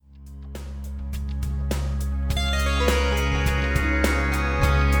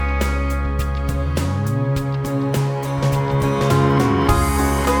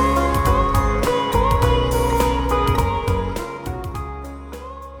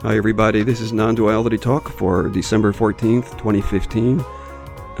Hi, everybody. This is Non-Duality Talk for December 14th, 2015.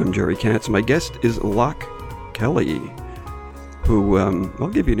 I'm Jerry Katz. My guest is Loch Kelly, who, I'll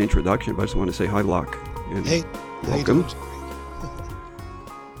give you an introduction, but I just want to say hi, Loch. And hey, welcome.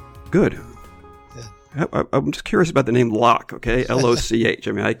 Good. Yeah. I'm just curious about the name Loch, okay? L-O-C-H.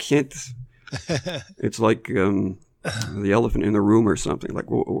 I mean, I can't... It's like the elephant in the room or something. Like,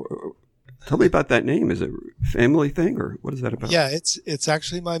 tell me about that name. Is it a family thing, or what is that about? Yeah, it's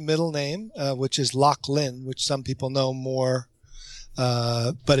actually my middle name, which is Loch Lynn, which some people know more,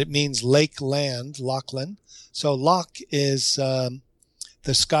 but it means lake land, Lachlan. So Loch is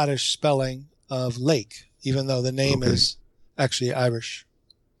the Scottish spelling of lake, even though the name is actually Irish.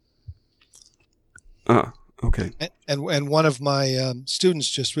 Ah, okay. And one of my students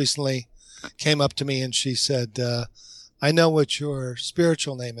just recently came up to me and she said, I know what your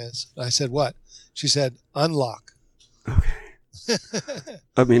spiritual name is. I said, what? She said, Unlock. Okay.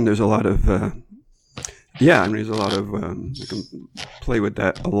 I mean, there's a lot of, there's a lot of, you can play with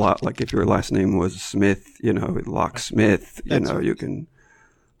that a lot. Like if your last name was Smith, Loch Smith, Right. You can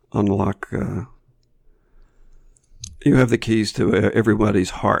unlock, you have the keys to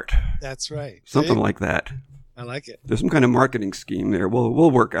everybody's heart. That's right. Something See? like that. I like it. There's some kind of marketing scheme there. We'll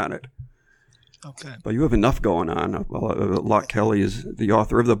work on it. Okay. But you have enough going on. Loch Kelly is the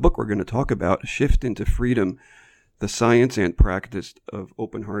author of the book we're going to talk about, Shift into Freedom, the Science and Practice of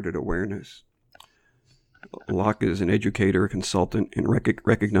Open-Hearted Awareness. Loch is an educator, consultant, and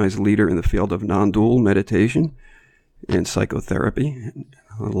recognized leader in the field of non-dual meditation and psychotherapy.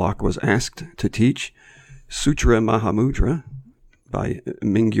 Loch was asked to teach Sutra Mahamudra by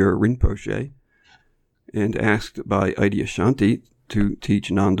Mingyur Rinpoche and asked by Adyashanti to teach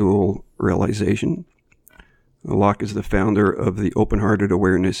non-dual realization. Loch is the founder of the Open-Hearted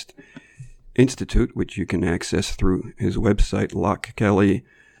Awareness Institute, which you can access through his website,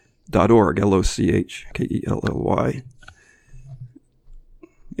 lochkelly.org, Lochkelly.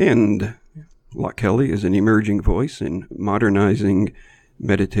 And Loch Kelly is an emerging voice in modernizing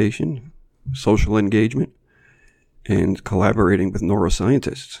meditation, social engagement, and collaborating with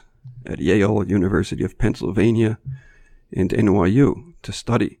neuroscientists at Yale, University of Pennsylvania, and NYU to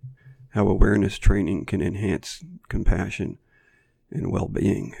study how awareness training can enhance compassion and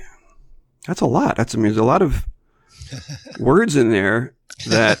well-being. That's a lot. There's a lot of words in there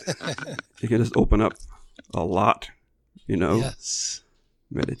that you can just open up a lot, Yes.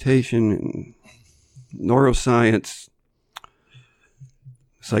 Meditation and neuroscience,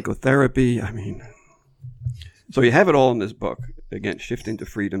 psychotherapy. So you have it all in this book. Again, Shift into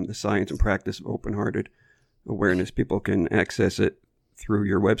Freedom, the Science and Practice of Open-Hearted Awareness. People can access it through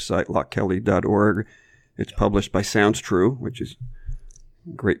your website, lochkelly.org. It's published by Sounds True, which is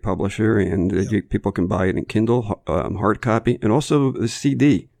a great publisher, and people can buy it in Kindle, hard copy, and also the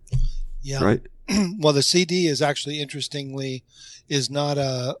CD. Yeah. Right? Well, the CD is actually, interestingly, is not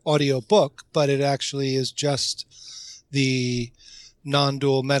a audio book, but it actually is just the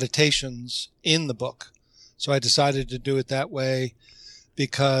non-dual meditations in the book. So I decided to do it that way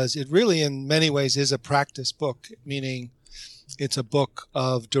because it really, in many ways, is a practice book, meaning it's a book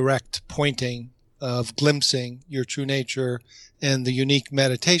of direct pointing, of glimpsing your true nature, and the unique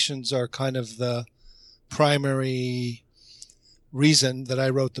meditations are kind of the primary reason that I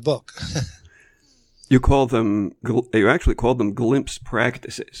wrote the book. You actually call them glimpse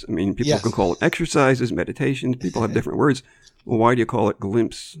practices. People can call it exercises, meditations. People have different words. Well, why do you call it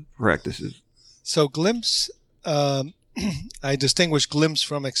glimpse practices? So glimpse, I distinguish glimpse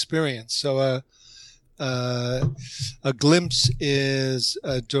from experience. So a glimpse is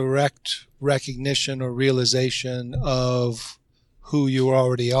a direct recognition or realization of who you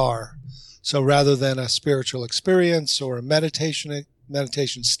already are. So rather than a spiritual experience or a meditation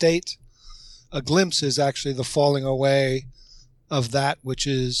state, a glimpse is actually the falling away of that which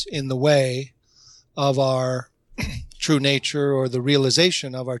is in the way of our true nature, or the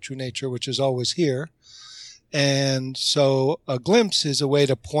realization of our true nature, which is always here. And so a glimpse is a way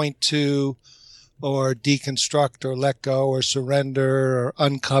to point to or deconstruct or let go or surrender or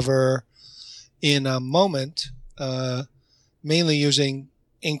uncover in a moment, mainly using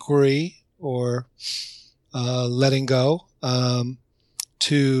inquiry or letting go,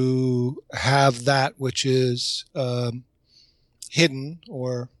 to have that which is hidden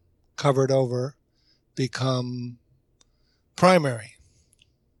or covered over become primary.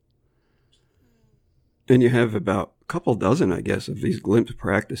 And you have about a couple dozen, I guess, of these glimpse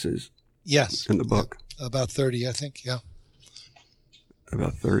practices. Yes. In the book. About 30, I think, yeah.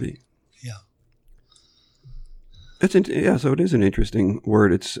 About 30. Yeah. So it is an interesting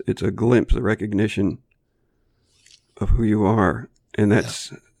word. It's a glimpse, a recognition of who you are. And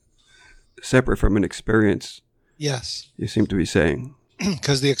that's separate from an experience. Yes. You seem to be saying.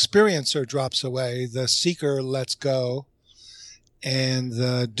 Because the experiencer drops away, the seeker lets go, and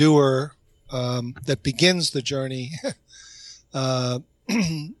the doer that begins the journey,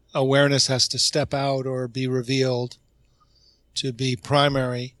 awareness has to step out or be revealed to be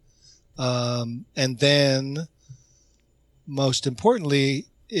primary. And then, most importantly,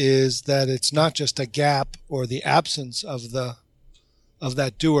 is that it's not just a gap or the absence of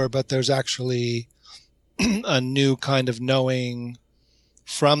that doer, but there's actually a new kind of knowing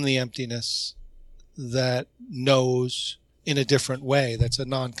from the emptiness that knows in a different way. That's a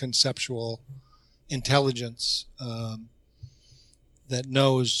non-conceptual intelligence that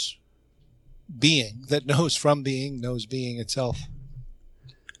knows being, that knows from being, knows being itself.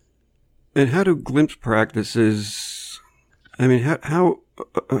 And how do glimpse practices, I mean, how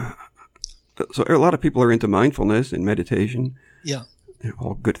so a lot of people are into mindfulness and meditation. Yeah.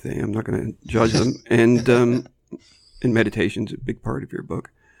 All good thing. I'm not going to judge them. And meditation's a big part of your book.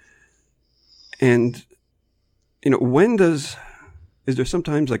 And, is there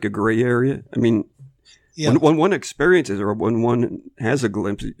sometimes like a gray area? I mean, when one experiences or when one has a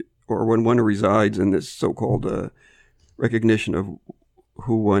glimpse or when one resides in this so-called recognition of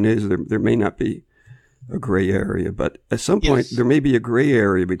who one is, there may not be a gray area, but at some point there may be a gray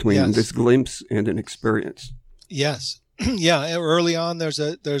area between this glimpse and an experience. Yes. Yeah. Early on, there's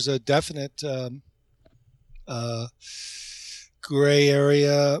a definite gray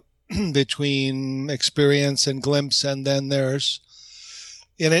area between experience and glimpse, and then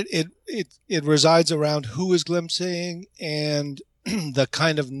it resides around who is glimpsing and the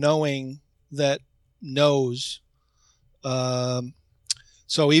kind of knowing that knows.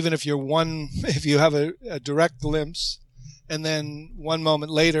 So even if you have a direct glimpse, and then one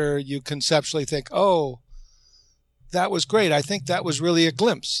moment later you conceptually think, "Oh, that was great. I think that was really a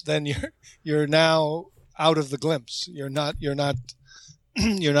glimpse." Then you're now out of the glimpse. You're not in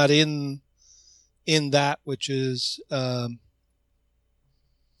that which is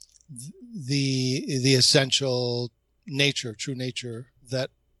the essential nature, true nature that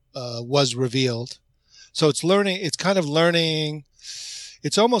was revealed. So it's learning. It's kind of learning.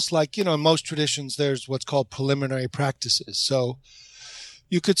 It's almost like, in most traditions, there's what's called preliminary practices. So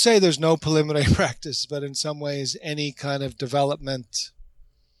you could say there's no preliminary practice, but in some ways, any kind of development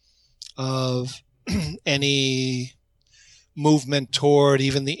of any movement toward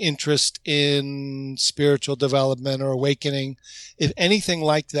even the interest in spiritual development or awakening, if anything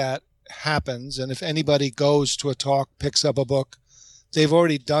like that happens, and if anybody goes to a talk, picks up a book, they've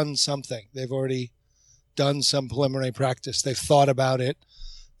already done something. They've already done some preliminary practice. They've thought about it.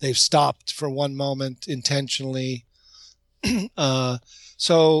 They've stopped for one moment intentionally.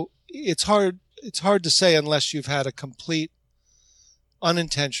 So it's hard to say unless you've had a complete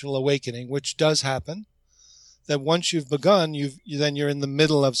unintentional awakening, which does happen, that once you've begun, then you're in the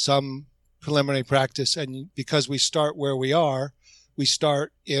middle of some preliminary practice. And because we start where we are, we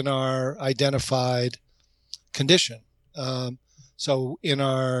start in our identified condition. So in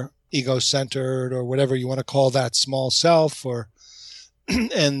our ego-centered, or whatever you want to call that, small self, or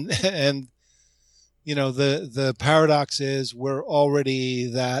and the paradox is we're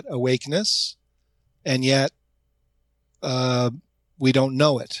already that awakeness, and yet we don't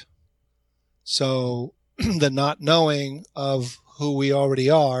know it. So the not knowing of who we already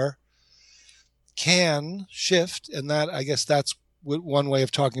are can shift, and that, I guess, that's one way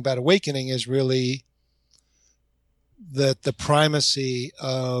of talking about awakening, is really that the primacy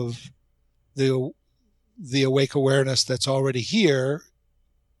of the awake awareness that's already here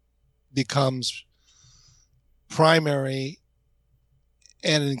becomes primary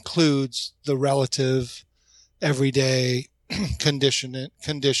and includes the relative everyday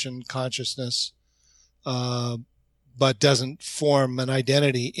conditioned consciousness, but doesn't form an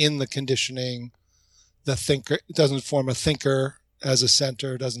identity in the conditioning. The thinker doesn't form a thinker as a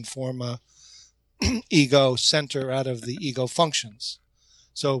center, doesn't form a ego center out of the ego functions.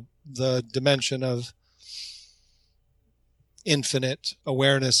 So the dimension of infinite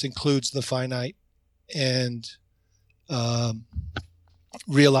awareness includes the finite, and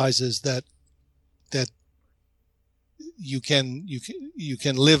realizes that you can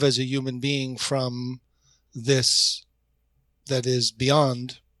live as a human being from this that is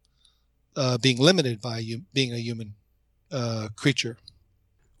beyond being limited by being a human creature.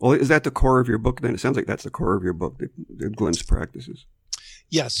 Well, is that the core of your book then? It sounds like that's the core of your book, the glimpse practices.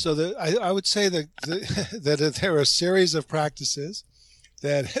 Yes. So I would say that there are a series of practices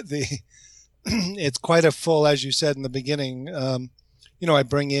that it's quite a full, as you said in the beginning, I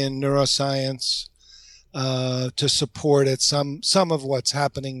bring in neuroscience to support it, some of what's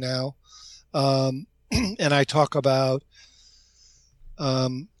happening now. And I talk about,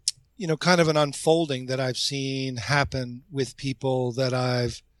 kind of an unfolding that I've seen happen with people that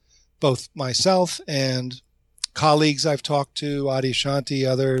I've, both myself and colleagues I've talked to, Adyashanti,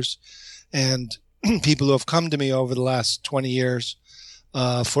 others, and people who have come to me over the last 20 years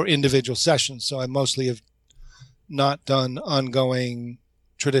for individual sessions. So I mostly have not done ongoing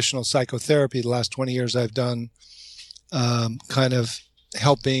traditional psychotherapy. The last 20 years I've done kind of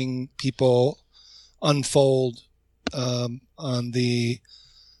helping people unfold on their,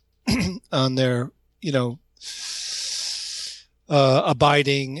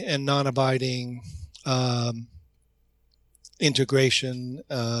 abiding and non-abiding integration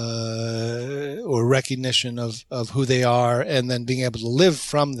or recognition of who they are, and then being able to live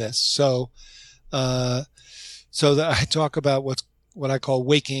from this. So that I talk about what I call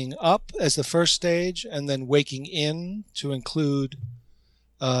waking up as the first stage, and then waking in to include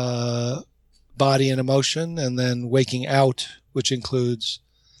body and emotion, and then waking out, which includes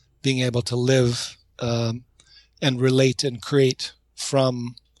being able to live and relate and create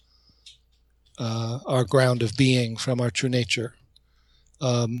from our ground of being, from our true nature.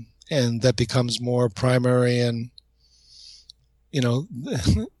 And that becomes more primary, and,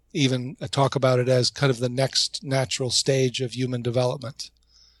 even I talk about it as kind of the next natural stage of human development,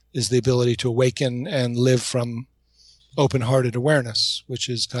 is the ability to awaken and live from open-hearted awareness, which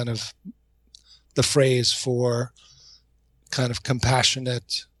is kind of the phrase for kind of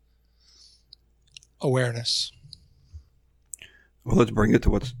compassionate awareness. Well, let's bring it to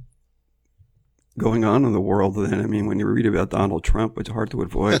what's going on in the world then. I mean, when you read about Donald Trump, it's hard to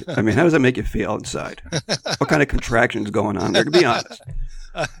avoid. I mean, how does that make you feel inside? What kind of contractions going on there? To be honest.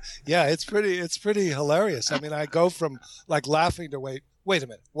 Yeah, it's pretty hilarious. I mean, I go from like laughing to wait a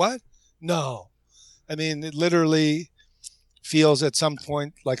minute, what? No. I mean, it literally feels at some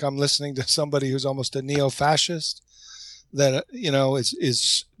point like I'm listening to somebody who's almost a neo-fascist that,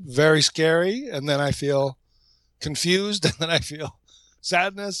 is very scary. And then I feel confused, and then I feel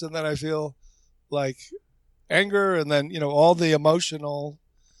sadness, and then I feel like anger, and then, all the emotional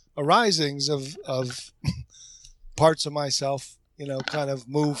arisings of parts of myself, kind of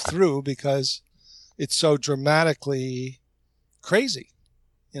move through, because it's so dramatically crazy,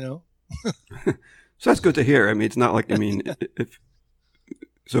 So that's good to hear. I mean, it's not like,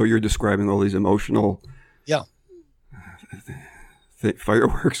 so you're describing all these emotional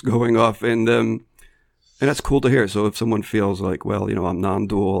fireworks going off, and that's cool to hear. So if someone feels like, well, I'm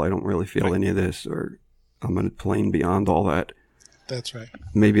non-dual, I don't really feel any of this, or I'm on a plane beyond all that. That's right.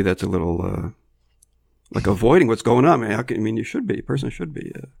 Maybe that's a little like avoiding what's going on. A person should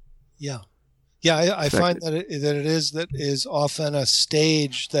be. I find that it is often a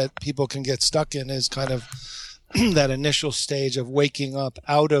stage that people can get stuck in, is kind of that initial stage of waking up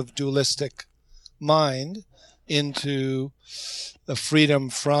out of dualistic mind into the freedom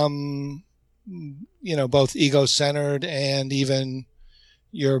from, both ego-centered and even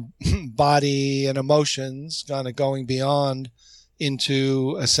your body and emotions, kind of going beyond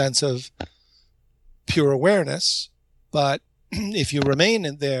into a sense of pure awareness. But if you remain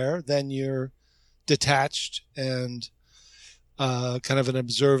in there, then you're detached and kind of an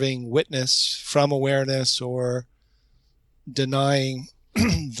observing witness from awareness, or denying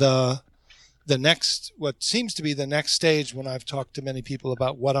the next, what seems to be the next stage. When I've talked to many people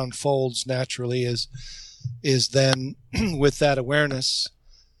about what unfolds naturally is then with that awareness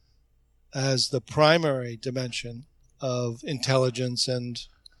as the primary dimension of intelligence and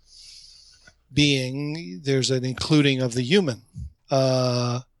being, there's an including of the human.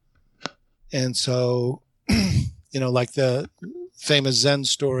 And so, like the famous Zen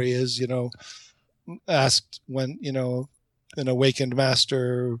story is, asked when, an awakened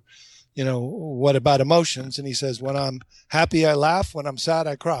master, what about emotions? And he says, when I'm happy, I laugh. When I'm sad,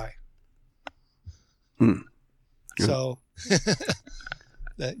 I cry. So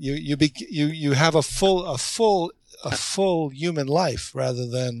that you have a full human life rather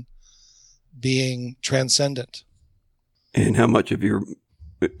than being transcendent. And how much of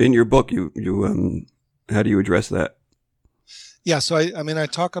in your book, you how do you address that? Yeah. So I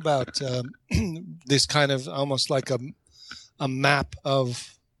talk about this kind of almost like a map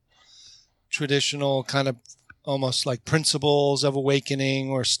of traditional kind of almost like principles of awakening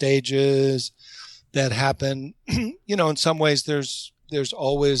or stages that happen. In some ways there's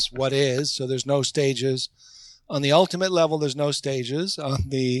always what is, so there's no stages. On the ultimate level, there's no stages. On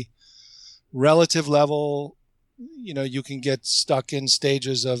the relative level, you can get stuck in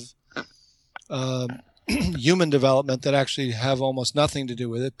stages of human development that actually have almost nothing to do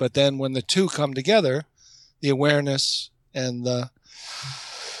with it. But then when the two come together, the awareness and the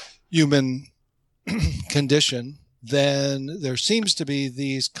human condition, then there seems to be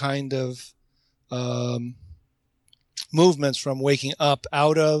these kind of movements from waking up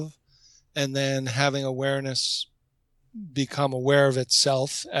out of and then having awareness become aware of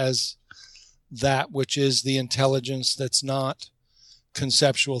itself as that which is the intelligence that's not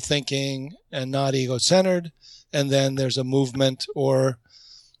conceptual thinking and not ego-centered. And then there's a movement or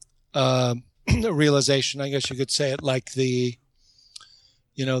a realization, I guess you could say it like the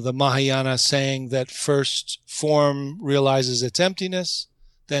Mahayana saying that first form realizes its emptiness,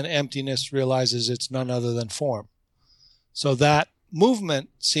 then emptiness realizes it's none other than form. So that movement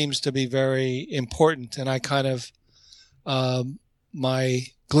seems to be very important, and I kind of, my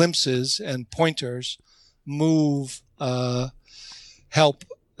glimpses and pointers help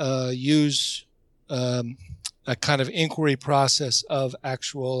use a kind of inquiry process of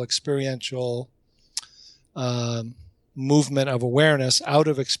actual experiential movement of awareness out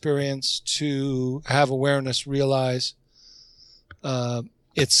of experience to have awareness realize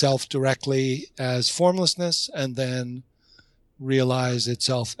itself directly as formlessness, and then realize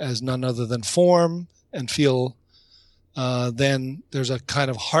itself as none other than form, and feel then there's a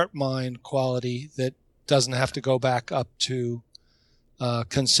kind of heart-mind quality that doesn't have to go back up to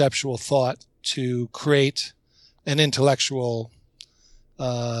conceptual thought to create an intellectual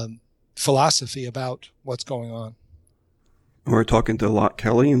philosophy about what's going on. We're talking to Loch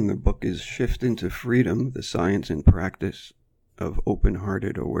Kelly, and the book is Shift into Freedom, the Science and Practice of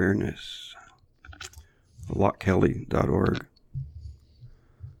Open-Hearted Awareness. lochkelly.org.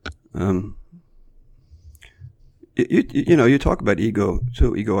 You talk about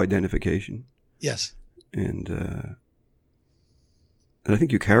ego identification. Yes. And I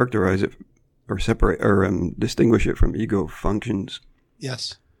think you characterize it or separate or distinguish it from ego functions.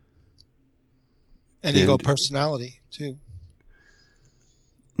 Yes. And ego personality too.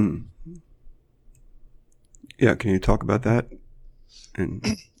 Yeah, can you talk about that? And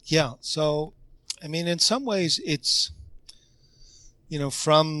yeah, so I mean, in some ways, it's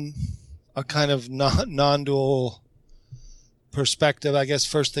from a kind of non-dual perspective. I guess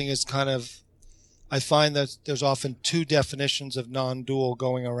first thing is kind of, I find that there's often two definitions of non-dual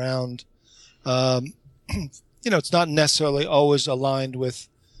going around. It's not necessarily always aligned with,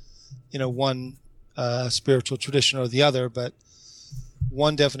 one spiritual tradition or the other, but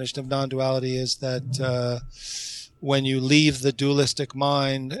one definition of non-duality is that when you leave the dualistic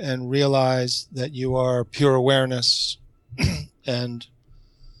mind and realize that you are pure awareness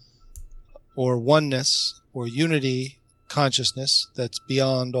or oneness or unity consciousness that's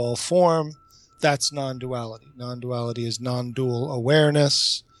beyond all form, that's non-duality. Non-duality is non-dual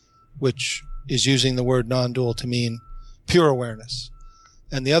awareness, which is using the word non-dual to mean pure awareness.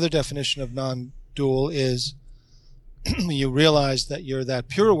 And the other definition of non-dual is you realize that you're that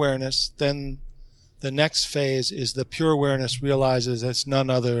pure awareness, then the next phase is the pure awareness realizes it's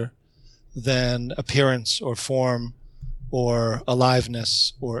none other than appearance or form or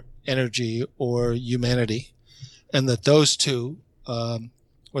aliveness or energy or humanity. And that those two,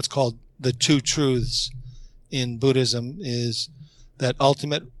 what's called the two truths in Buddhism, is that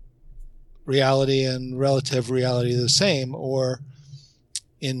ultimate reality and relative reality are the same, or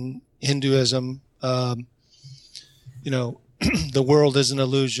in Hinduism, the world is an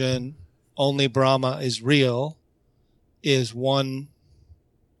illusion, only Brahma is real, is 2/3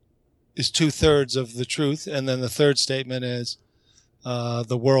 of the truth, and then the third statement is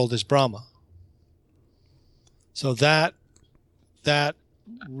the world is Brahma. So that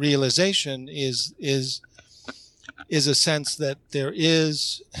realization is a sense that there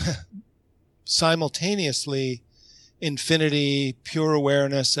is simultaneously infinity, pure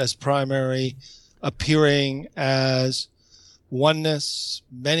awareness as primary, appearing as oneness,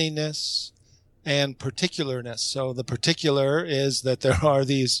 manyness, and particularness. So the particular is that there are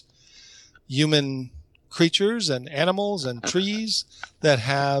these human creatures and animals and trees that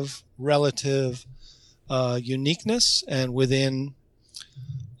have relative uniqueness, and within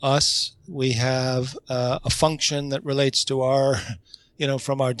us we have a function that relates to our,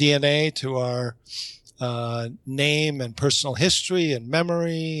 from our DNA to our name and personal history and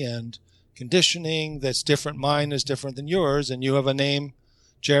memory and conditioning that's different. Mine is different than yours, and you have a name,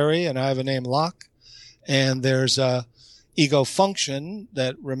 Jerry, and I have a name, Loch, and there's a ego function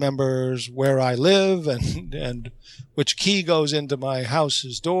that remembers where I live and which key goes into my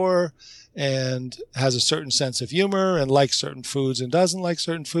house's door, and has a certain sense of humor and likes certain foods and doesn't like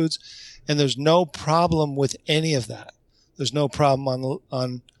certain foods. And there's no problem with any of that. There's no problem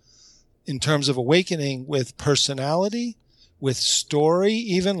on in terms of awakening with personality, with story,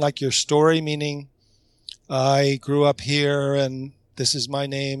 even like your story, meaning I grew up here and this is my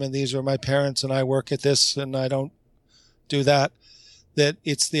name and these are my parents and I work at this and I don't do that, that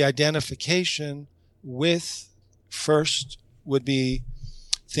it's the identification with, first would be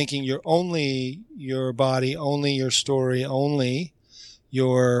thinking you're only your body, only your story, only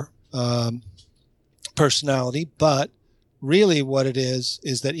your personality. But really what it is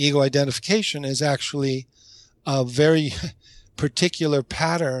that ego identification is actually a very particular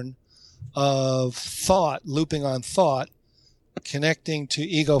pattern of thought, looping on thought, connecting to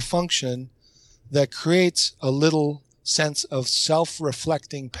ego function that creates a little sense of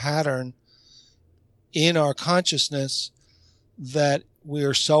self-reflecting pattern in our consciousness that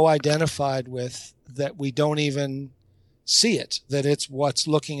we're so identified with that we don't even see it, that it's what's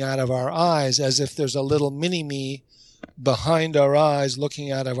looking out of our eyes, as if there's a little mini-me behind our eyes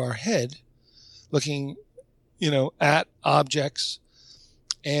looking out of our head, looking, at objects.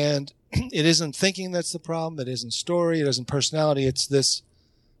 And it isn't thinking that's the problem. It isn't story. It isn't personality. It's this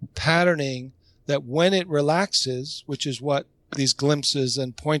patterning that when it relaxes, which is what these glimpses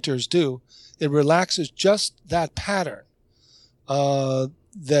and pointers do, it relaxes just that pattern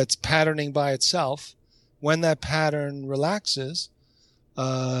that's patterning by itself. When that pattern relaxes,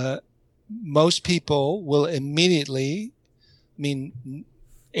 most people will immediately, 80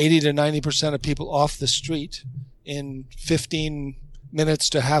 to 90% of people off the street in 15 minutes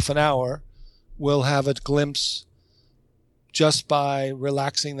to half an hour will have a glimpse just by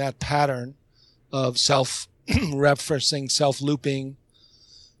relaxing that pattern of self-referencing, self-looping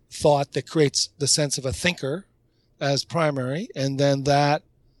thought that creates the sense of a thinker as primary, and then that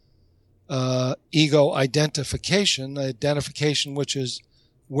ego identification which is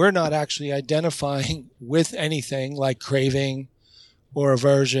we're not actually identifying with anything like craving or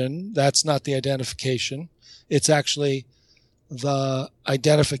aversion. That's not the identification. It's actually the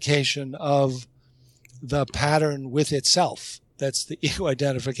identification of the pattern with itself. That's the ego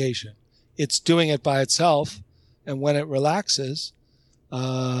identification. It's doing it by itself, and when it relaxes,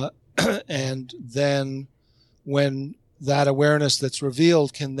 and then when that awareness that's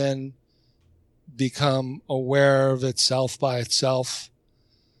revealed can then become aware of itself by itself,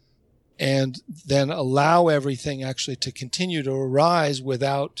 and then allow everything actually to continue to arise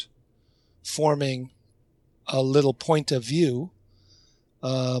without forming a little point of view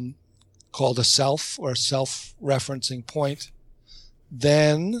called a self or a self-referencing point,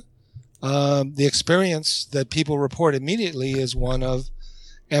 then the experience that people report immediately is one of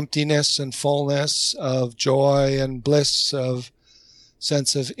emptiness and fullness, of joy and bliss, of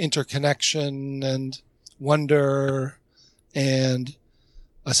sense of interconnection and wonder, and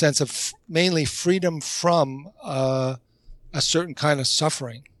a sense of mainly freedom from a certain kind of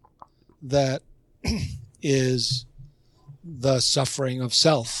suffering that is the suffering of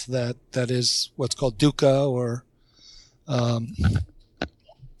self, that is what's called dukkha, or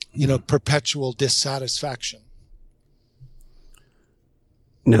perpetual dissatisfaction.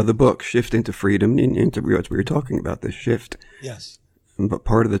 Now, the book, Shift into Freedom, into what we were talking about, this shift. Yes. But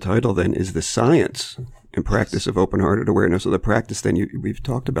part of the title then is the science and practice of open-hearted awareness. So the practice then, we've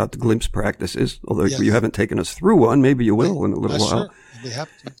talked about the glimpse practices, although you haven't taken us through one. Maybe you will in a little while. Sure. I'd be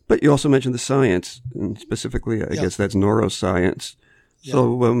happy to. But you also mentioned the science, and specifically, I guess that's neuroscience. Yeah. So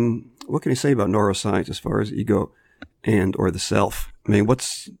what can you say about neuroscience as far as ego and or the self?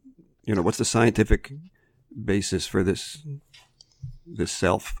 what's the scientific basis for this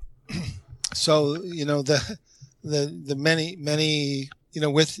self? So, the many, with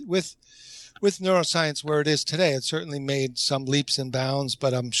neuroscience where it is today, it certainly made some leaps and bounds,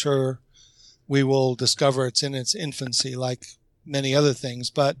 but I'm sure we will discover it's in its infancy like many other things.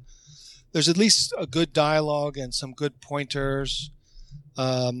 But there's at least a good dialogue and some good pointers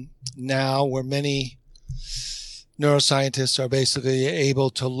now where many neuroscientists are basically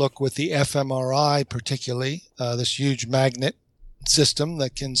able to look with the fMRI, particularly this huge magnet system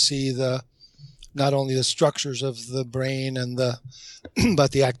that can see not only the structures of the brain and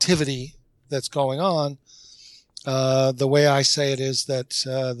but the activity that's going on. The way I say it is that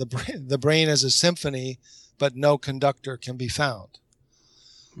the brain is a symphony, but no conductor can be found.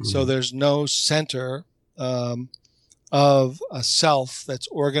 Mm-hmm. So there's no center of a self that's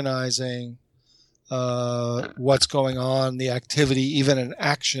organizing what's going on, the activity, even an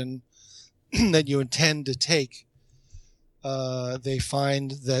action that you intend to take. They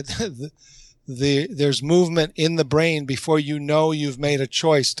find that there's movement in the brain before you've made a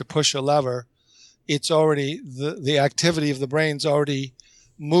choice to push a lever. It's already the activity of the brain's already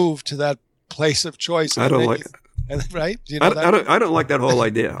moved to that place of choice. I don't like it. Right? I don't like that whole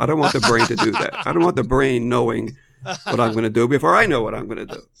idea. I don't want the brain to do that. I don't want the brain knowing what I'm going to do before I know what I'm going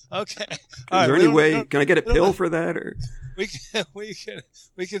to do. Okay. Is there any way? Can I get a pill for that? Or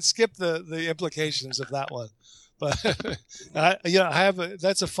we can skip the implications of that one, but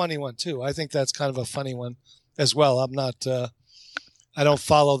that's a funny one too. I think that's kind of a funny one as well. I'm not. I don't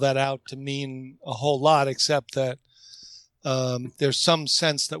follow that out to mean a whole lot, except that there's some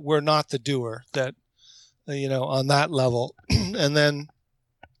sense that we're not the doer. That on that level, and then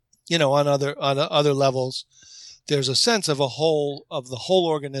on other levels, there's a sense of the whole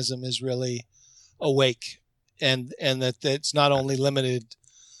organism is really awake, and that it's not only limited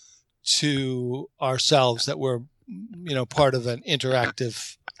to ourselves, that we're part of an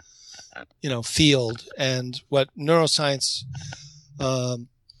interactive field. And what neuroscience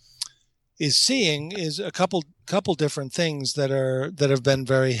is seeing is a couple different things that have been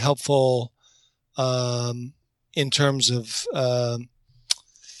very helpful in terms of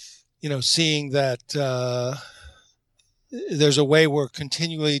seeing that there's a way we're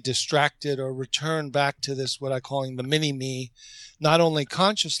continually distracted or return back to this, what I'm calling the mini-me, not only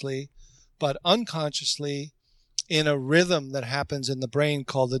consciously, but unconsciously, in a rhythm that happens in the brain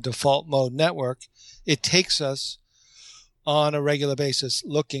called the default mode network. It takes us on a regular basis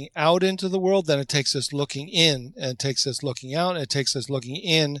looking out into the world, then it takes us looking in, and it takes us looking out, and it takes us looking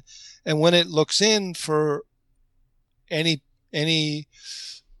in. And when it looks in for any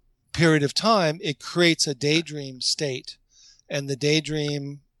period of time, it creates a daydream state. And the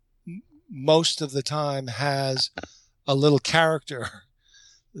daydream most of the time has a little character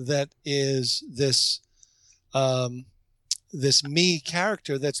that is this me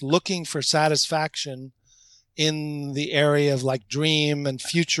character that's looking for satisfaction in the area of like dream and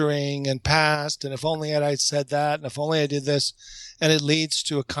futuring and past, and if only I said that, and if only I did this, and it leads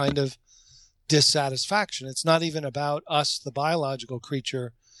to a kind of dissatisfaction. It's not even about us, the biological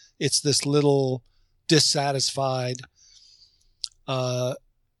creature. It's this little dissatisfied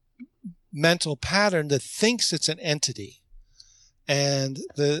mental pattern that thinks it's an entity. And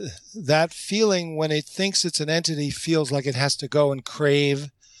that feeling, when it thinks it's an entity, feels like it has to go and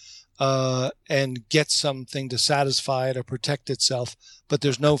crave and get something to satisfy it or protect itself. But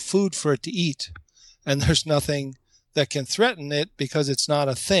there's no food for it to eat. And there's nothing that can threaten it because it's not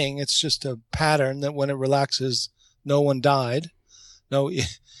a thing. It's just a pattern that when it relaxes, no one died.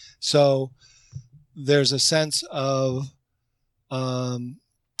 So there's a sense of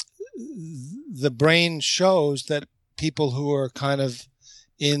the brain shows that people who are kind of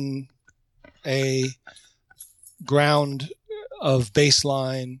in a ground of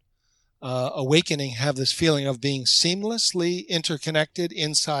baseline awakening have this feeling of being seamlessly interconnected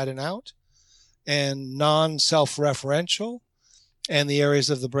inside and out and non-self-referential, and the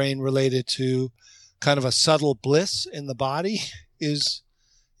areas of the brain related to kind of a subtle bliss in the body is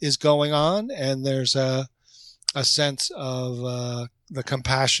going on, and there's a sense of the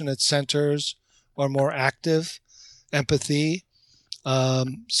compassionate centers are more active, empathy.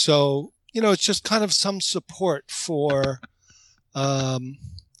 So, it's just kind of some support for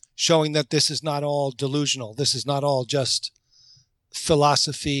showing that this is not all delusional. This is not all just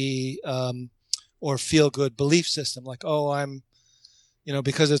philosophy or feel-good belief system. Like, I'm,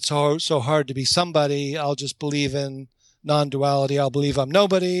 because it's so hard to be somebody, I'll just believe in non-duality. I'll believe I'm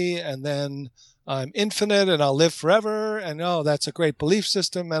nobody, and then I'm infinite, and I'll live forever. And that's a great belief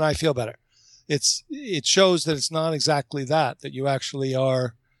system, and I feel better. It shows that it's not exactly that you actually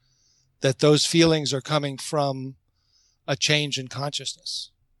are, that those feelings are coming from a change in consciousness.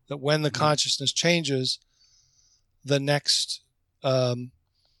 That when the consciousness changes, the next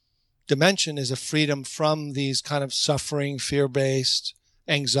dimension is a freedom from these kind of suffering, fear-based,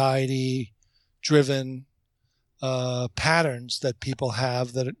 anxiety-driven patterns that people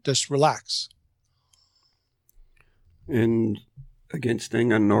have that just relax. And again,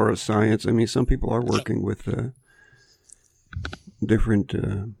 staying on neuroscience, I mean, some people are working with different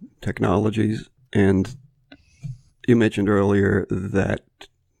technologies, and you mentioned earlier that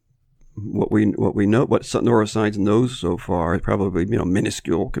what neuroscience knows so far is probably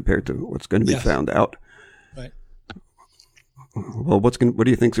minuscule compared to what's going to be found out. Right. Well, what do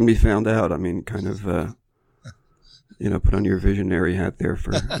you think's going to be found out? I mean, kind of put on your visionary hat there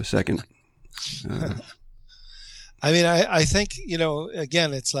for a second. I mean, I think,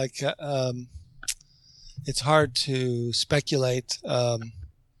 again, it's like, it's hard to speculate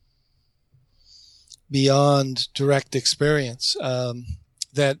beyond direct experience,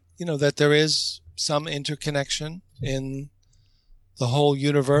 that there is some interconnection in the whole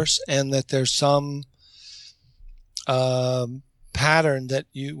universe, and that there's some pattern that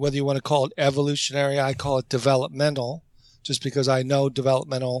whether you want to call it evolutionary, I call it developmental, just because I know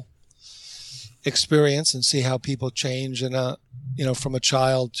developmental experience and see how people change from a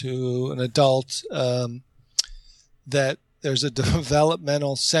child to an adult, that there's a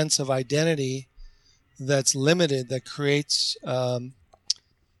developmental sense of identity that's limited, that creates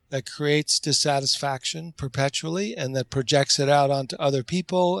dissatisfaction perpetually, and that projects it out onto other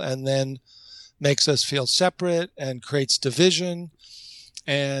people, and then makes us feel separate and creates division,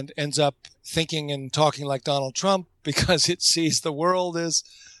 and ends up thinking and talking like Donald Trump because it sees the world as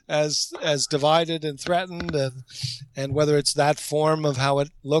divided and threatened, and whether it's that form of how it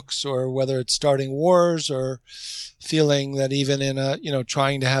looks, or whether it's starting wars, or feeling that even in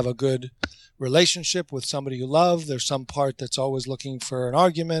trying to have a good relationship with somebody you love, there's some part that's always looking for an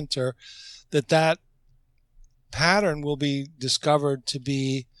argument, or that pattern will be discovered to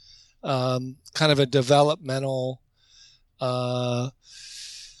be kind of a developmental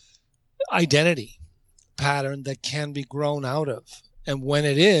identity pattern that can be grown out of. And when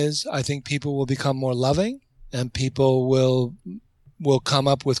it is, I think people will become more loving, and people will come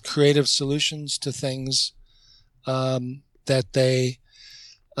up with creative solutions to things that they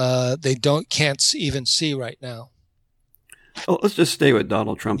can't even see right now. Well, let's just stay with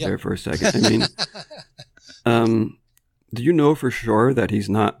Donald Trump there for a second. I mean, do you know for sure that he's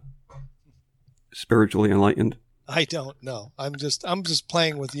not spiritually enlightened? I don't know. I'm just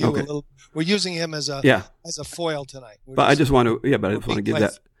playing with you a little. We're using him as a foil tonight. But I just want to give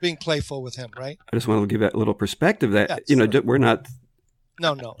that, being playful with him, right? I just want to give that little perspective that we're not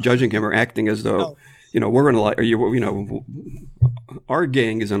judging him or acting as though we're enlightened. Our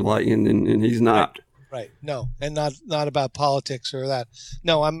gang is enlightened and he's not. Right. No, and not about politics or that.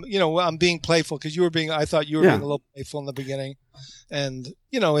 No, I'm being playful because I thought you were being a little playful in the beginning, and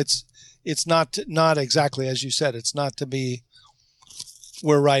it's not exactly as you said. It's not to be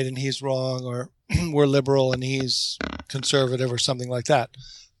we're right and he's wrong, or we're liberal and he's conservative, or something like that.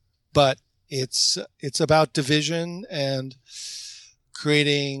 But it's about division and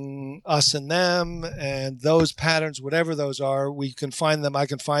creating us and them, and those patterns, whatever those are, we can find them. I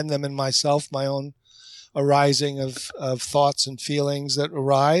can find them in myself, my own arising of thoughts and feelings that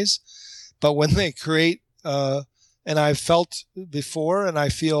arise. But when they create, and I've felt before, and I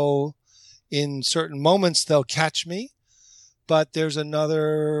feel in certain moments they'll catch me, but there's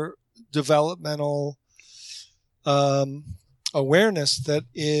another developmental awareness that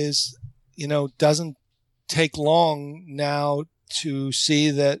is, doesn't take long now to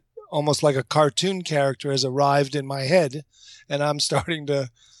see that almost like a cartoon character has arrived in my head, and I'm starting to,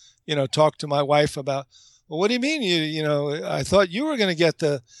 talk to my wife about, well, what do you mean? I thought you were going to get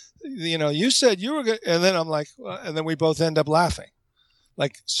you said you were going, and then I'm like, and then we both end up laughing,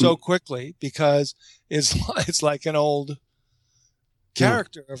 like so quickly, because it's like an old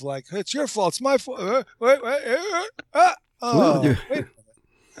character of like, it's your fault, it's my fault. Wait a minute.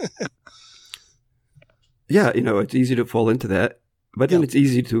 Yeah, it's easy to fall into that, but then it's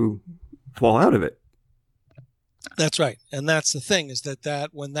easy to fall out of it. That's right. And that's the thing, is that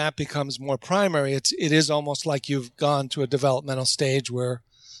when that becomes more primary, it is almost like you've gone to a developmental stage where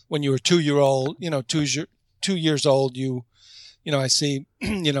when you were 2 years old, 2 years old, I see,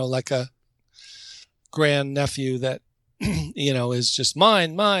 like a grandnephew that, is just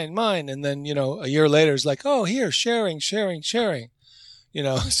mine. And then, a year later is like, oh, here, sharing. So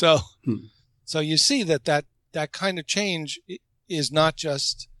you see that kind of change is not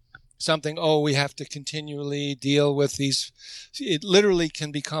just something, we have to continually deal with these. It literally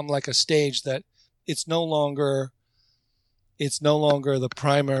can become like a stage that it's no longer the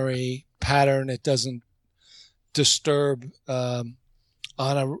primary pattern. It doesn't disturb on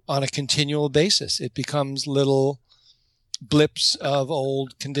a continual basis. It becomes little blips of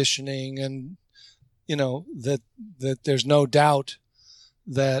old conditioning, and that there's no doubt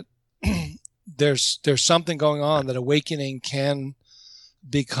that there's something going on, that awakening can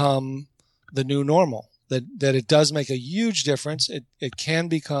become the new normal, that it does make a huge difference. It can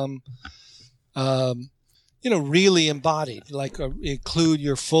become really embodied, like include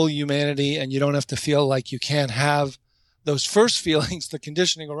your full humanity, and you don't have to feel like you can't have those first feelings. The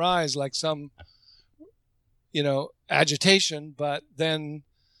conditioning arise like some agitation, but then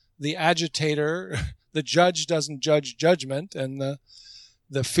the agitator, the judge, doesn't judge judgment, and the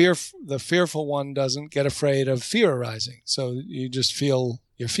fearful one doesn't get afraid of fear arising. So you just feel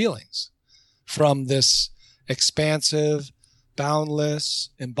your feelings from this expansive, boundless,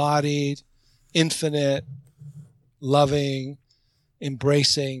 embodied, infinite, loving,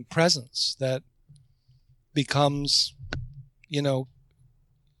 embracing presence that becomes,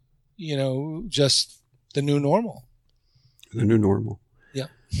 just the new normal. The new normal. Yeah.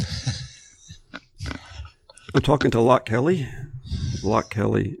 I'm talking to Loch Kelly.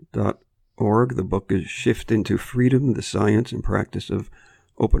 lochkelly.org. The book is Shift into Freedom, the Science and Practice of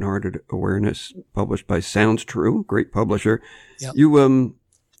Open-Hearted Awareness, published by Sounds True, great publisher. Yep. You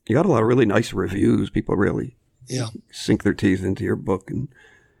got a lot of really nice reviews. People really sink their teeth into your book, and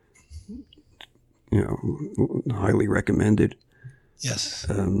highly recommended. Yes.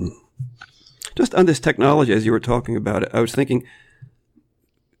 Just on this technology, as you were talking about it, I was thinking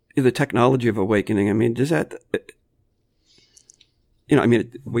the technology of awakening. I mean, does that?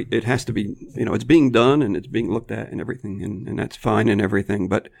 It has to be. It's being done and it's being looked at and everything, and that's fine and everything.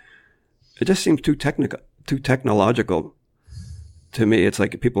 But it just seems too technological to me. It's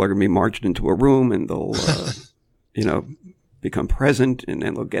like people are going to be marched into a room and they'll, become present, and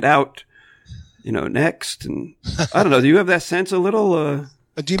then they'll get out, next. And I don't know. Do you have that sense a little?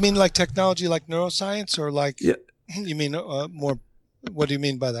 Do you mean like technology, like neuroscience, or like? Yeah. You mean more? What do you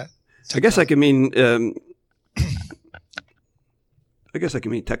mean by that? I guess I can mean. I guess I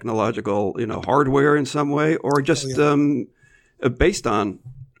can mean technological, hardware in some way, or just based on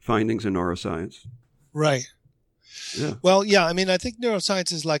findings in neuroscience. Right. Yeah. Well, yeah. I mean, I think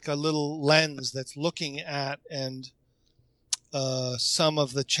neuroscience is like a little lens that's looking at and some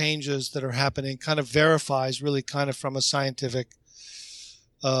of the changes that are happening kind of verifies really kind of from a scientific,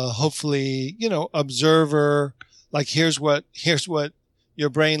 hopefully, observer, like here's what your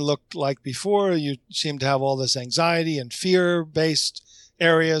brain looked like before. You seem to have all this anxiety and fear-based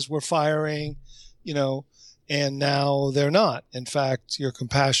areas were firing, and now they're not. In fact, your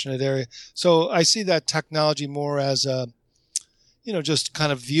compassionate area. So I see that technology more as a, just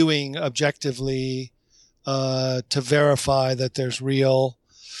kind of viewing objectively to verify that there's real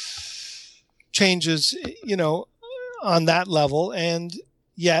changes, on that level. And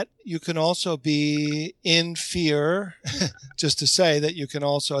yet you can also be in fear, just to say that you can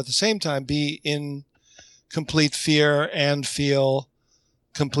also at the same time be in complete fear and feel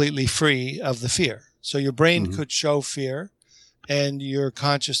completely free of the fear. So your brain could show fear and your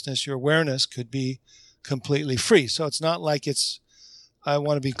consciousness, your awareness could be completely free. So it's not like I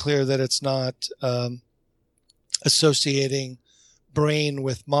want to be clear that it's not associating brain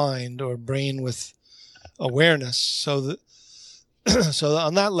with mind or brain with awareness. So so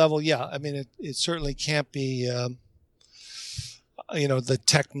on that level, yeah, I mean, it certainly can't be, the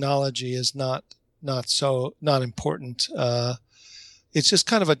technology is not important. It's just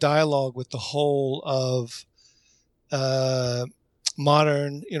kind of a dialogue with the whole of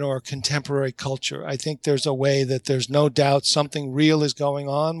modern, or contemporary culture. I think there's a way that there's no doubt something real is going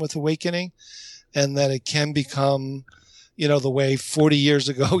on with awakening, and that it can become, the way 40 years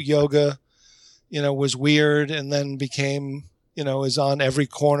ago yoga, was weird and then became, is on every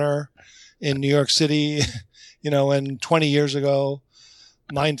corner in New York City, and 20 years ago,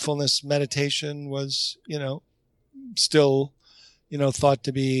 mindfulness meditation was, still, thought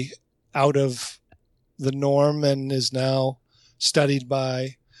to be out of the norm and is now studied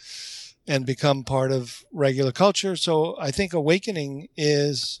by and become part of regular culture. So I think awakening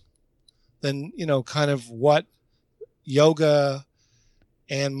is then, kind of what yoga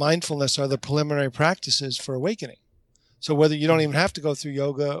and mindfulness are the preliminary practices for awakening. So whether you don't even have to go through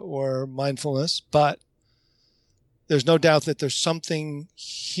yoga or mindfulness, but there's no doubt that there's something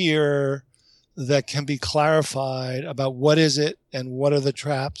here that can be clarified about what is it and what are the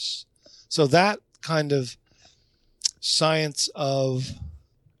traps. So that kind of science of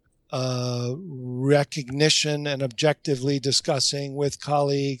recognition and objectively discussing with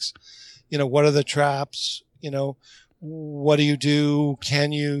colleagues, what are the traps, what do you do?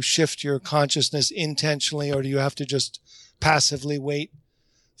 Can you shift your consciousness intentionally, or do you have to just passively wait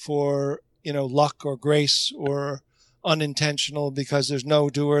for, luck or grace or unintentional because there's no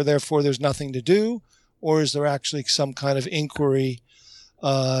doer, therefore there's nothing to do? Or is there actually some kind of inquiry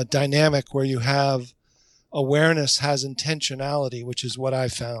dynamic where you have awareness has intentionality, which is what I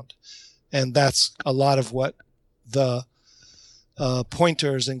found. And that's a lot of what the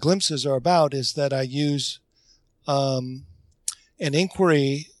pointers and glimpses are about, is that I use an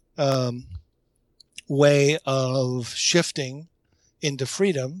inquiry way of shifting into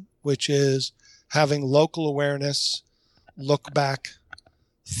freedom, which is having local awareness look back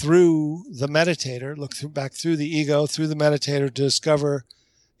through the meditator, back through the ego, through the meditator, to discover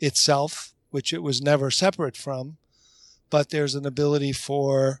itself, which it was never separate from. But there's an ability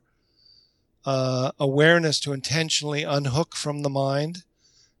for awareness to intentionally unhook from the mind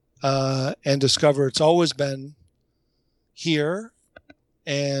and discover it's always been here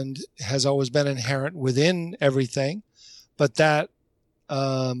and has always been inherent within everything. But that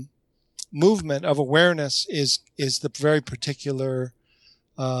movement of awareness is the very particular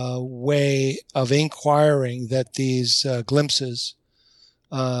way of inquiring that these glimpses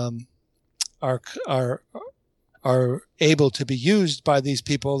are are able to be used by these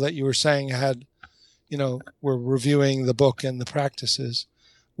people that you were saying had, were reviewing the book and the practices.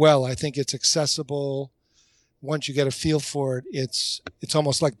 Well, I think it's accessible. Once you get a feel for it, it's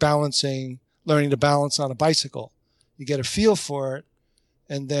almost like learning to balance on a bicycle. You get a feel for it,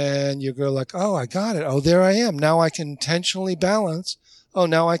 and then you go like, oh, I got it. Oh, there I am. Now I can intentionally balance. Oh,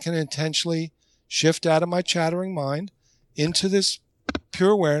 now I can intentionally shift out of my chattering mind into this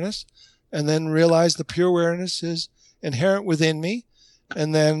pure awareness, and then realize the pure awareness is inherent within me.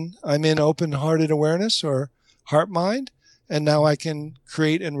 And then I'm in open-hearted awareness or heart mind. And now I can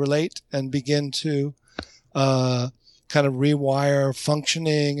create and relate and begin to kind of rewire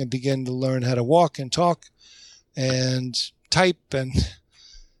functioning and begin to learn how to walk and talk and type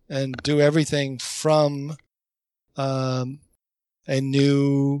and do everything from a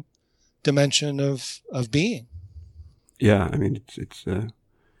new dimension of being. Yeah, I mean,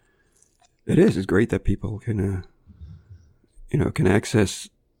 it's great that people can, can access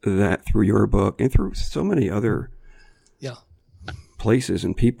that through your book and through so many other places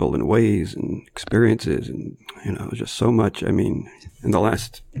and people and ways and experiences and, just so much. I mean, in the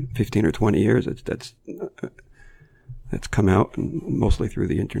last 15 or 20 years, that's come out mostly through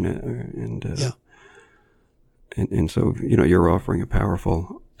the internet. And so, you're offering a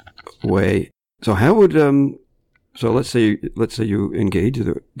powerful way. So how would, so let's say you engage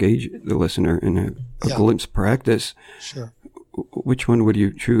the listener in a glimpse practice. Sure. Which one would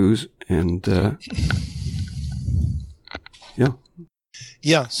you choose? And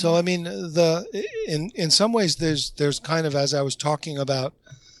yeah. So I mean, in some ways, there's kind of, as I was talking about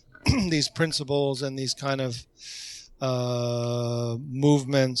these principles and these kind of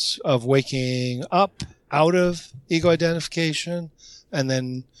movements of waking up out of ego identification and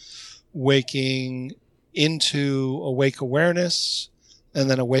then waking into awake awareness, and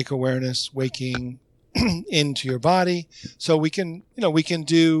then awake awareness waking into your body. So we can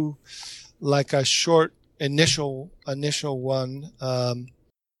do like a short initial one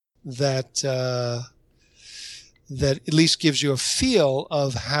that at least gives you a feel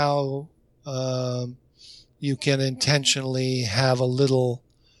of how you can intentionally have a little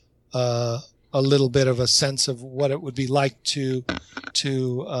bit of a sense of what it would be like to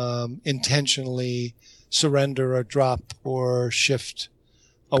intentionally surrender or drop or shift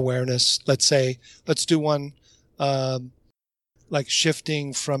awareness. Let's do one like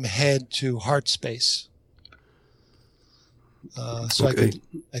shifting from head to heart space. So okay.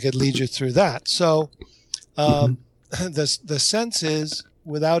 I could lead you through that. So the sense is,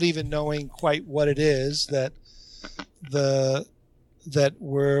 without even knowing quite what it is, that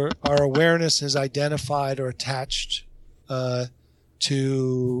our awareness is identified or attached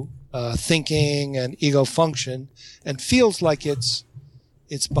to thinking and ego function, and feels like it's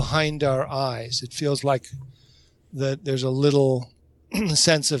behind our eyes. It feels like that there's a little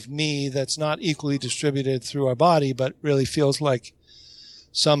sense of me that's not equally distributed through our body, but really feels like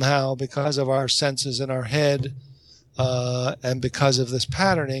somehow, because of our senses in our head and because of this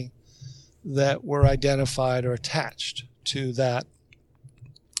patterning, that we're identified or attached to that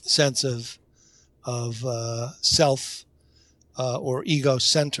sense of self or ego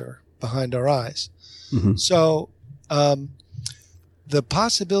center behind our eyes. Mm-hmm. So the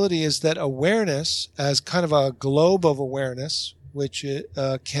possibility is that awareness, as kind of a globe of awareness, which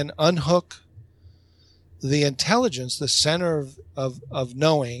can unhook the intelligence, the center of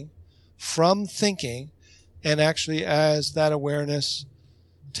knowing, from thinking, and actually, as that awareness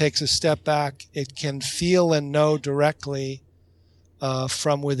takes a step back, it can feel and know directly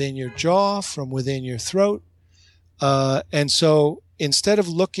from within your jaw, from within your throat. And so instead of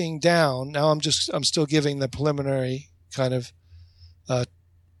looking down, now I'm still giving the preliminary kind of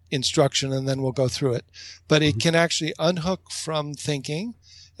instruction, and then we'll go through it. But it can actually unhook from thinking,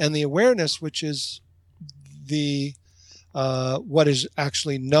 and the awareness, which is the what is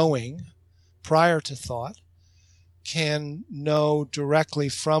actually knowing prior to thought, can know directly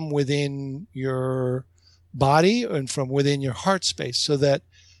from within your body and from within your heart space, so that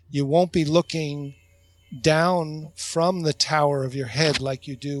you won't be looking down from the tower of your head like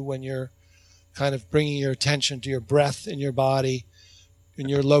you do when you're kind of bringing your attention to your breath in your body and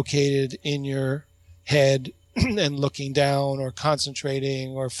you're located in your head and looking down or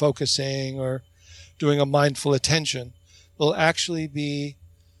concentrating or focusing or doing a mindful attention. Will actually be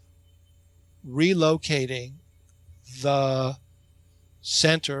relocating the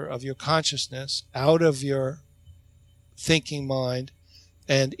center of your consciousness out of your thinking mind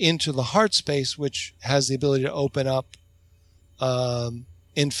and into the heart space, which has the ability to open up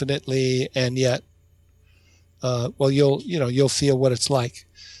infinitely, and yet you'll feel what it's like.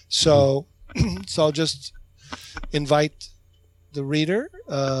 So so I'll just invite the reader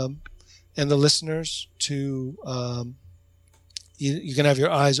and the listeners to, you can have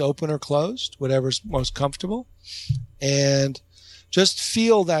your eyes open or closed, whatever's most comfortable, and just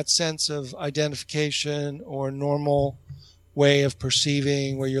feel that sense of identification or normal way of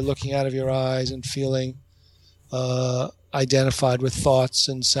perceiving where you're looking out of your eyes and feeling identified with thoughts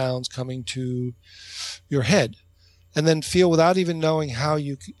and sounds coming to your head. And then feel, without even knowing how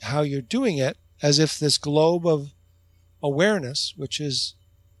you're doing it, as if this globe of awareness, which is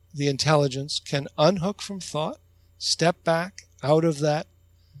the intelligence, can unhook from thought, step back out of that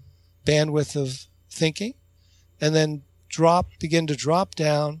bandwidth of thinking, and then begin to drop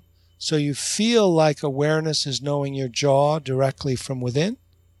down so you feel like awareness is knowing your jaw directly from within,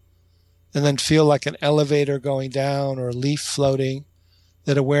 and then feel like an elevator going down or a leaf floating,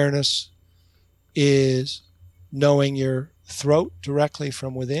 that awareness is knowing your throat directly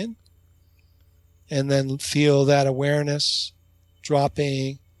from within, and then feel that awareness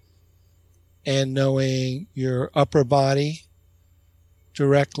dropping and knowing your upper body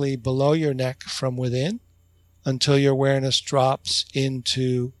directly below your neck from within, until your awareness drops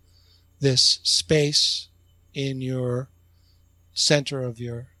into this space in your center of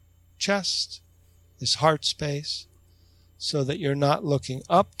your chest, this heart space, so that you're not looking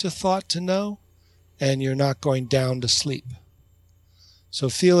up to thought to know, and you're not going down to sleep. So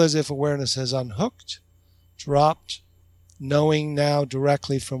feel as if awareness has unhooked, dropped, knowing now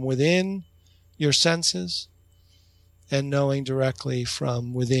directly from within your senses, and knowing directly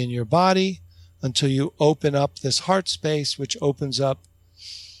from within your body, until you open up this heart space, which opens up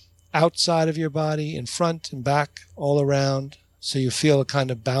outside of your body, in front and back, all around, so you feel a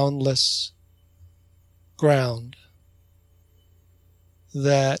kind of boundless ground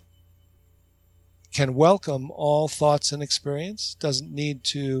that can welcome all thoughts and experience, doesn't need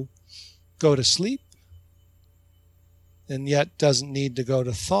to go to sleep, and yet doesn't need to go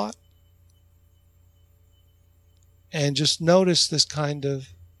to thought. And just notice this kind of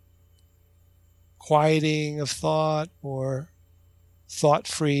quieting of thought, or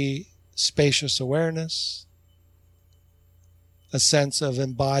thought-free, spacious awareness, a sense of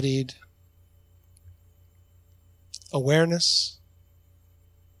embodied awareness,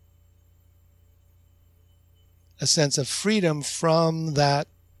 a sense of freedom from that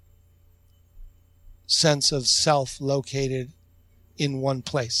sense of self located in one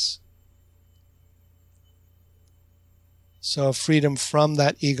place. So a freedom from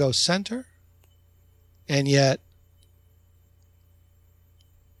that ego center, and yet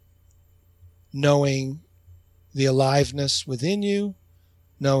knowing the aliveness within you,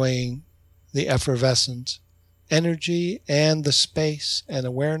 knowing the effervescent energy and the space and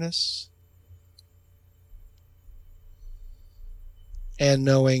awareness, and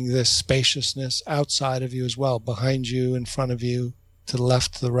knowing this spaciousness outside of you as well, behind you, in front of you, to the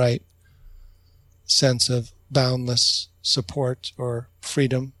left, to the right, sense of boundless support or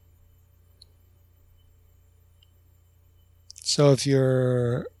freedom. So if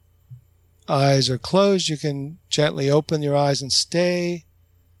your eyes are closed, you can gently open your eyes and stay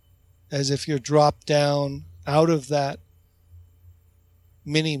as if you're dropped down out of that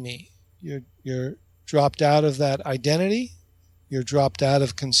mini-me. You're dropped out of that identity. You're dropped out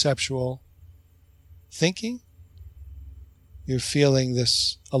of conceptual thinking. You're feeling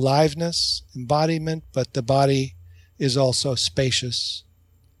this aliveness, embodiment, but the body is also spacious,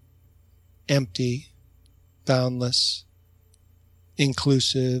 empty, boundless,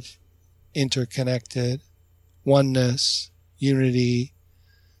 inclusive, interconnected, oneness, unity,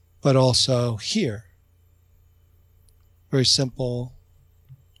 but also here. Very simple.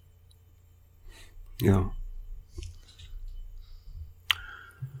 Yeah.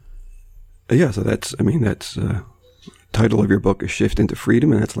 Yeah, so that's title of your book is Shift into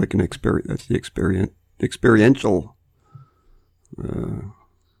Freedom, and that's like an experience. That's the experiential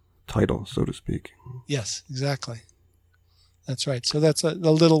title, so to speak. Yes, exactly. That's right. So that's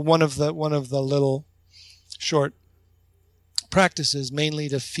one of the little short practices, mainly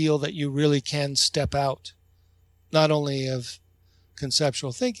to feel that you really can step out, not only of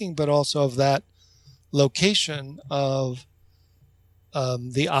conceptual thinking, but also of that location of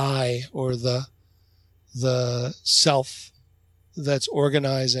the I, or the self that's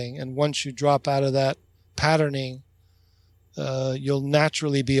organizing. And once you drop out of that patterning, you'll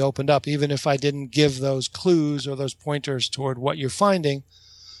naturally be opened up. Even if I didn't give those clues or those pointers toward what you're finding,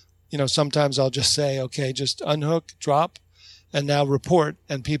 sometimes I'll just say, okay, just unhook, drop, and now report.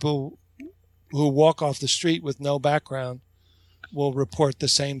 And people who walk off the street with no background will report the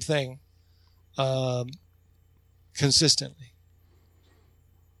same thing consistently.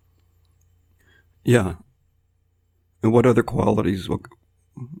 Yeah. And what other qualities?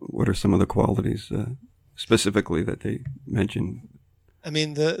 What are some of the qualities specifically that they mention? I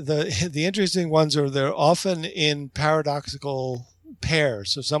mean, the interesting ones are they're often in paradoxical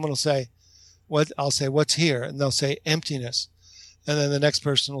pairs. So someone will say, I'll say, what's here? And they'll say emptiness. And then the next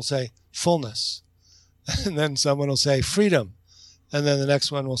person will say fullness. And then someone will say freedom. And then the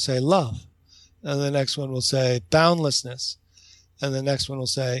next one will say love. And the next one will say boundlessness. And the next one will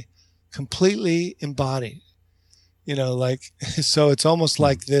say completely embodied. So it's almost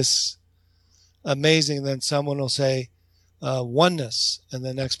like this amazing. Then someone will say oneness. And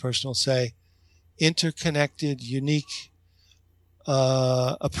the next person will say interconnected, unique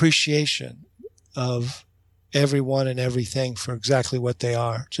appreciation of everyone and everything for exactly what they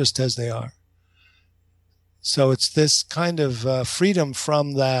are, just as they are. So it's this kind of freedom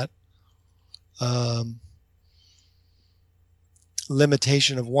from that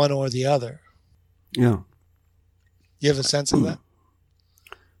limitation of one or the other. Yeah. You have a sense of that?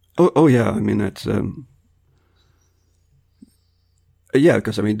 Oh yeah. I mean, that's yeah.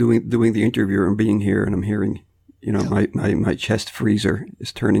 Because I mean, doing the interview and being here, and I'm hearing, my chest freezer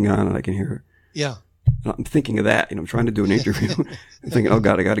is turning on, and I can hear. Yeah. I'm thinking of that. I'm trying to do an interview. I'm thinking, oh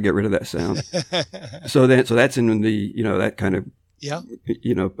God, I got to get rid of that sound. So that's in the that kind of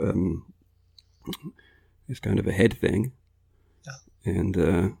it's kind of a head thing. Yeah.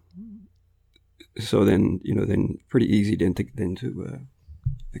 And so then pretty easy to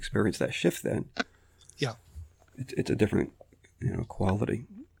experience that shift. Then yeah, it's a different quality.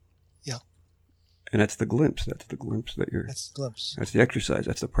 Yeah. And that's the glimpse. That's the glimpse that you're. That's the glimpse. That's the exercise.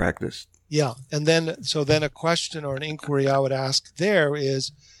 That's the practice. Yeah, and then a question or an inquiry I would ask there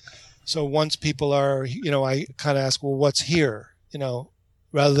is, so once people are, I kind of ask, well, what's here?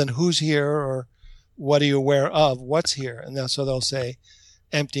 Rather than who's here or what are you aware of? What's here? And so they'll say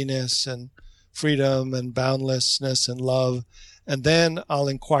emptiness and freedom and boundlessness and love, and then I'll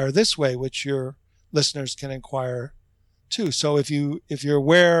inquire this way, which your listeners can inquire too. So if you're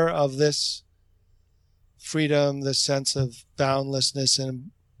aware of this freedom, this sense of boundlessness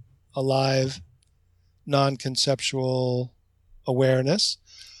and alive, non-conceptual awareness,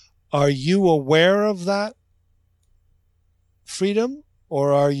 are you aware of that freedom,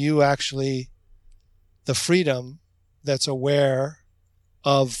 or are you actually the freedom that's aware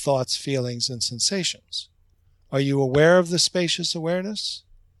of thoughts, feelings, and sensations? Are you aware of the spacious awareness,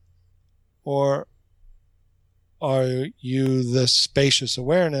 or are you the spacious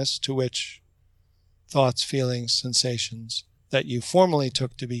awareness to which thoughts, feelings, sensations that you formerly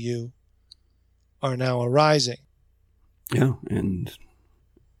took to be you are now arising? Yeah, and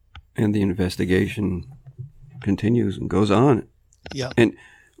the investigation continues and goes on. Yeah. And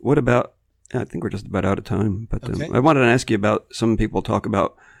what about, I think we're just about out of time, but okay. I wanted to ask you about, some people talk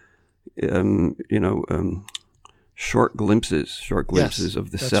about, short glimpses Yes,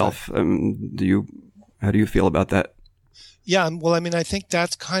 of the that's self. Right. How do you feel about that? Yeah, well, I mean, I think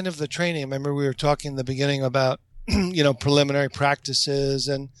that's kind of the training. I remember we were talking in the beginning about, preliminary practices,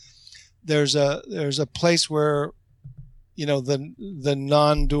 and there's a place where, the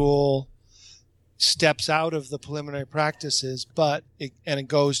non-dual steps out of the preliminary practices, it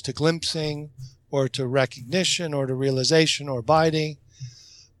goes to glimpsing or to recognition or to realization or abiding.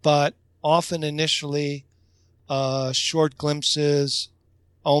 But often initially, short glimpses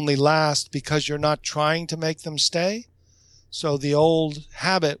only last because you're not trying to make them stay. So the old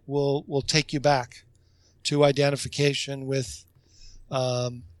habit will take you back to identification with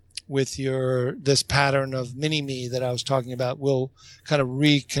this pattern of mini-me that I was talking about. Will kind of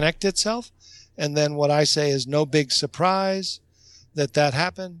reconnect itself. And then what I say is no big surprise that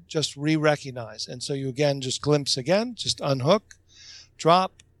happened, just re-recognize. And so you again, just glimpse again, just unhook,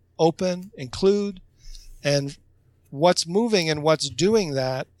 drop, open, include. And what's moving and what's doing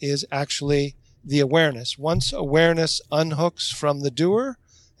that is actually the awareness. Once awareness unhooks from the doer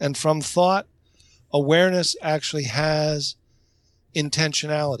and from thought, awareness actually has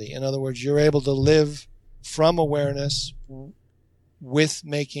intentionality. In other words, you're able to live from awareness with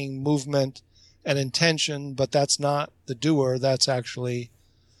making movement and intention, but that's not the doer. That's actually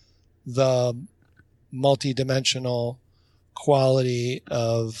the multidimensional quality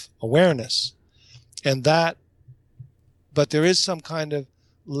of awareness. But there is some kind of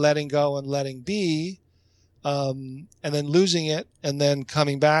letting go and letting be, and then losing it and then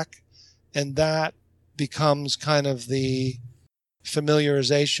coming back. And that becomes kind of the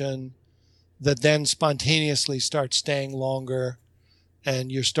familiarization that then spontaneously starts staying longer.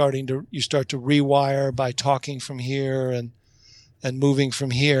 And you start to rewire by talking from here and moving from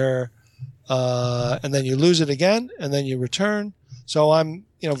here. And then you lose it again and then you return. So I'm,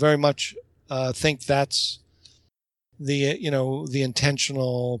 very much, think that's the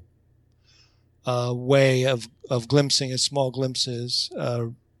intentional way of glimpsing as small glimpses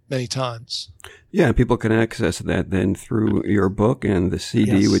many times. Yeah, people can access that then through your book and the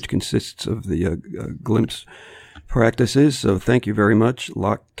CD, Yes. which consists of the glimpse practices. So thank you very much,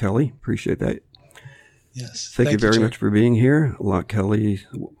 Loch Kelly. Appreciate that. Yes. Thank you very Jerry. much for being here. Loch Kelly's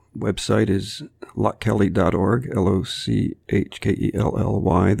website is lochkelly.org,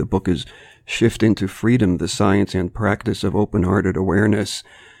 LOCHKELLY. The book is Shift into Freedom, the Science and Practice of Open-Hearted Awareness.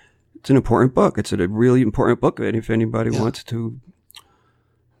 It's an important book. It's a really important book. And if anybody wants to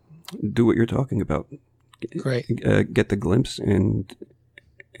do what you're talking about, Great. Get the glimpse and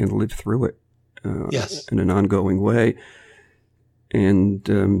live through it Yes. in an ongoing way. And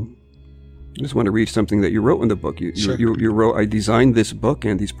I just want to read something that you wrote in the book. Sure. You wrote, I designed this book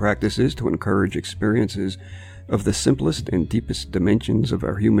and these practices to encourage experiences of the simplest and deepest dimensions of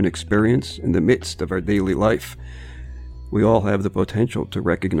our human experience in the midst of our daily life. We all have the potential to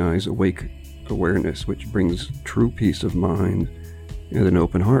recognize awake awareness, which brings true peace of mind and an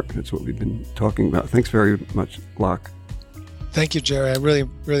open heart. That's what we've been talking about. Thanks very much, Loch. Thank you, Jerry. I really,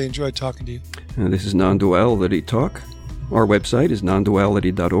 really enjoyed talking to you. This is Non-Duality Talk. Our website is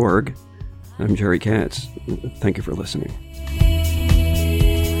nonduality.org. I'm Jerry Katz. Thank you for listening.